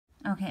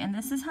Okay, and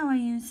this is how I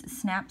use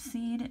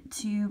Snapseed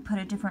to put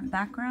a different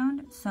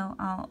background. So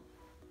I'll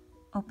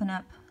open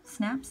up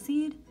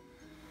Snapseed,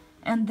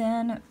 and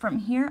then from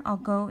here I'll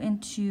go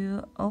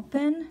into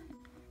open,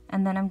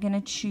 and then I'm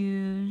gonna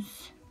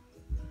choose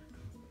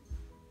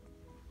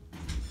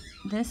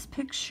this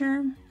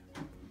picture.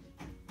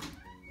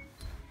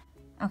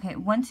 Okay,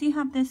 once you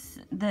have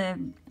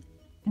the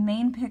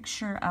main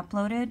picture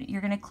uploaded,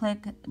 you're gonna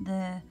click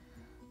the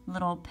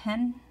little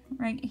pen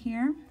right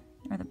here,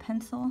 or the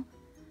pencil,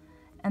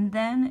 and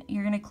then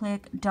you're gonna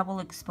click double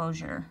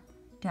exposure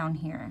down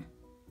here.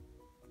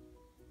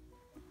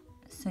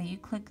 So you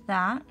click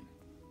that,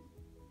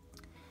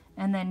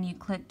 and then you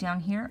click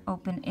down here,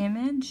 open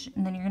image,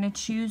 and then you're gonna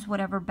choose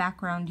whatever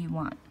background you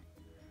want.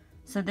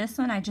 So this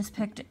one, I just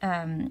picked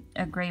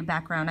a gray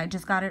background. I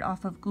just got it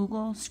off of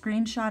Google,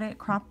 screenshot it,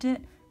 cropped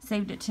it,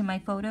 saved it to my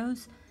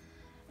photos.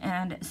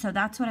 And so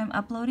that's what I'm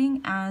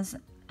uploading as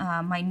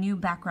my new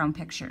background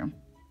picture.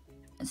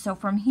 So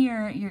from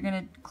here, you're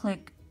gonna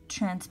click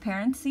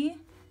transparency,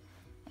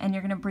 and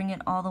you're gonna bring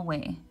it all the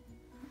way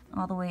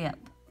up.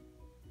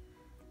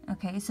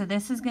 Okay, so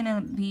this is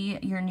gonna be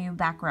your new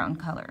background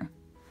color.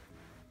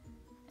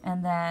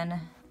 And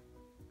then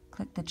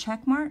click the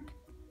check mark.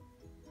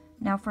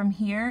 Now from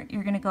here,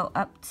 you're gonna go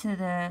up to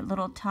the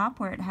little top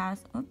where it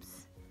has,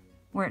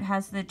 where it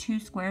has the two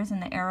squares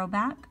and the arrow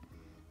back.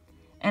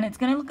 And it's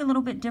gonna look a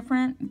little bit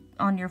different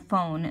on your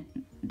phone.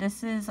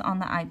 This is on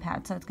the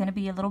iPad, so it's gonna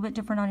be a little bit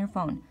different on your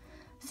phone.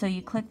 So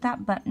you click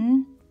that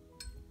button,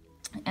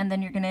 and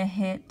then you're gonna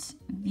hit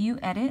View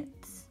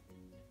Edits.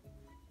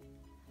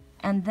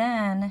 And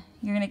then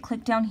you're gonna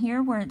click down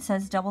here where it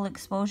says double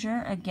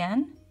exposure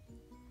again,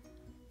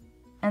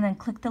 and then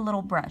click the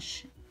little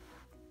brush.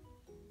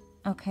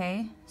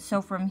 Okay,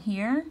 so from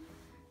here,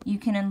 you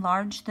can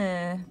enlarge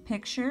the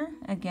picture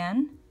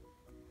again,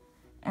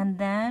 and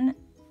then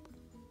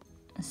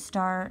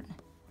start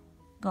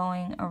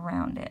going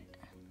around it.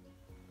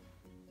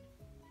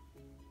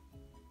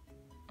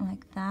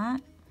 Like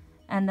that.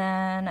 And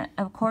then,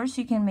 of course,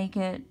 you can make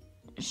it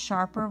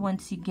sharper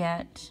once you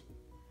get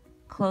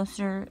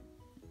closer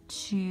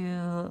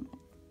to,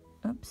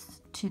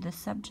 to the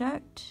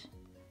subject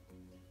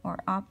or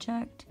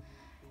object.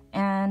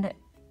 And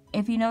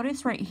if you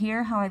notice right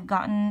here how I've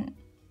gotten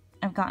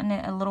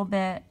it a little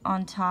bit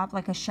on top,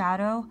 like a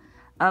shadow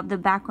of the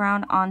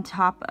background on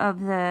top of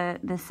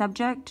the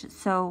subject.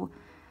 So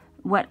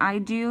what I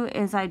do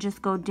is I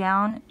just go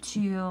down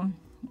to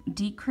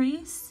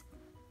decrease,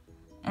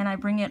 and I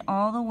bring it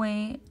all the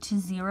way to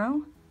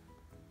 0,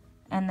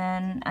 and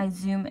then I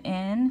zoom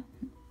in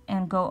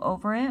and go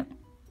over it.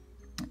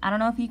 I don't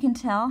know if you can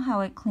tell how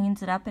it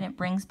cleans it up and it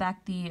brings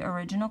back the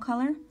original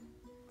color.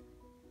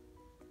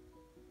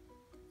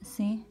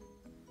 See?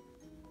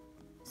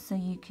 So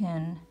you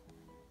can,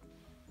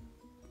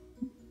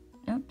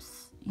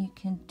 you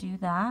can do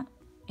that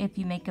if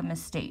you make a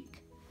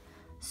mistake.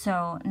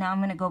 So now I'm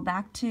going to go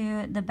back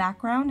to the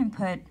background and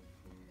put,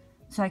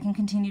 so I can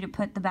continue to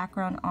put the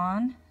background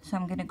on. So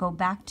I'm going to go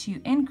back to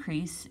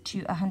increase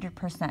to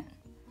 100%.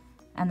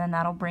 And then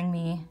that'll bring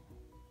me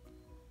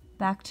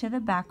back to the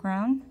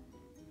background.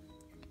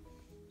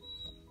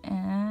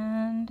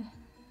 And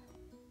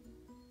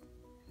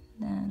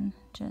then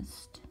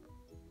just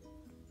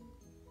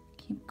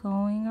keep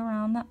going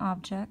around the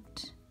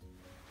object.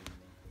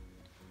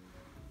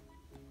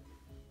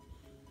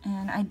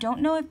 And I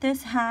don't know if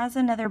this has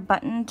another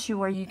button to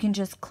where you can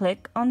just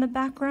click on the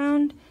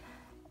background.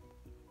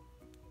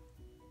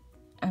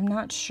 I'm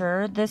not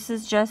sure. This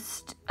is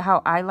just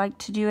how I like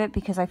to do it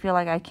because I feel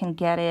like I can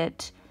get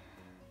it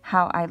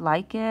how I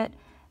like it.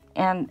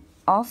 And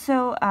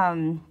also,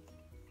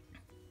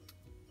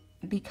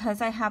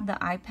 because I have the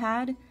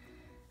iPad,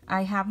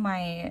 I have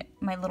my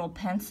little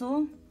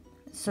pencil,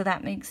 so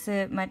that makes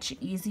it much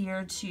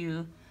easier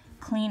to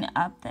clean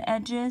up the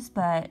edges.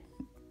 But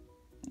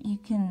you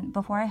can,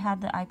 before I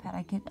had the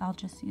iPad, I'll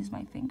just use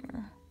my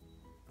finger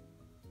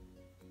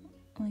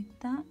like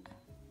that.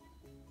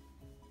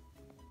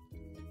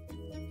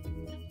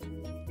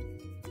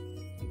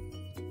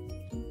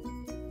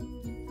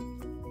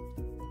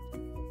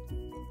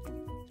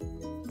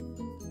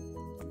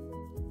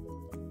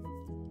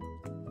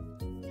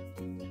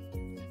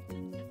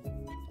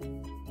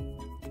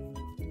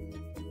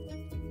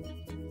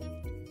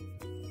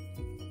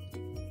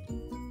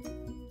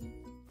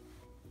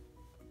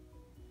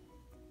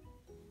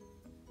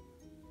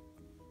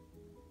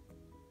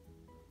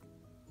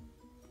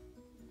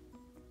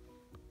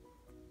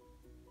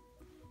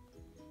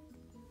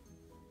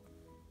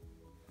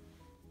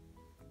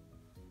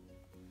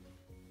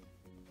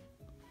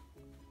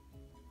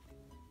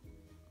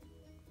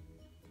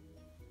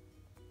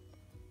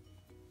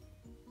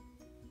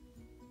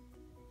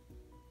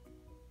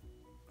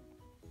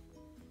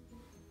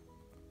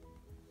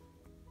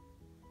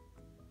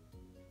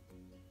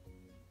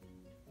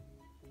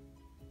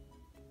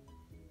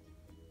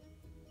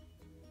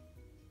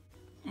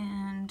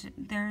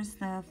 There's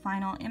the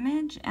final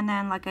image, and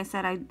then like I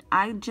said,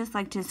 I just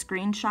like to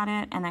screenshot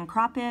it and then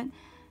crop it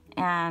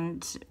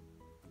and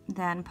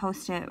then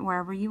post it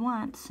wherever you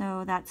want.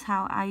 So that's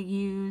how I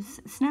use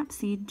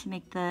Snapseed to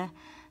make the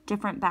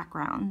different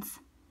backgrounds.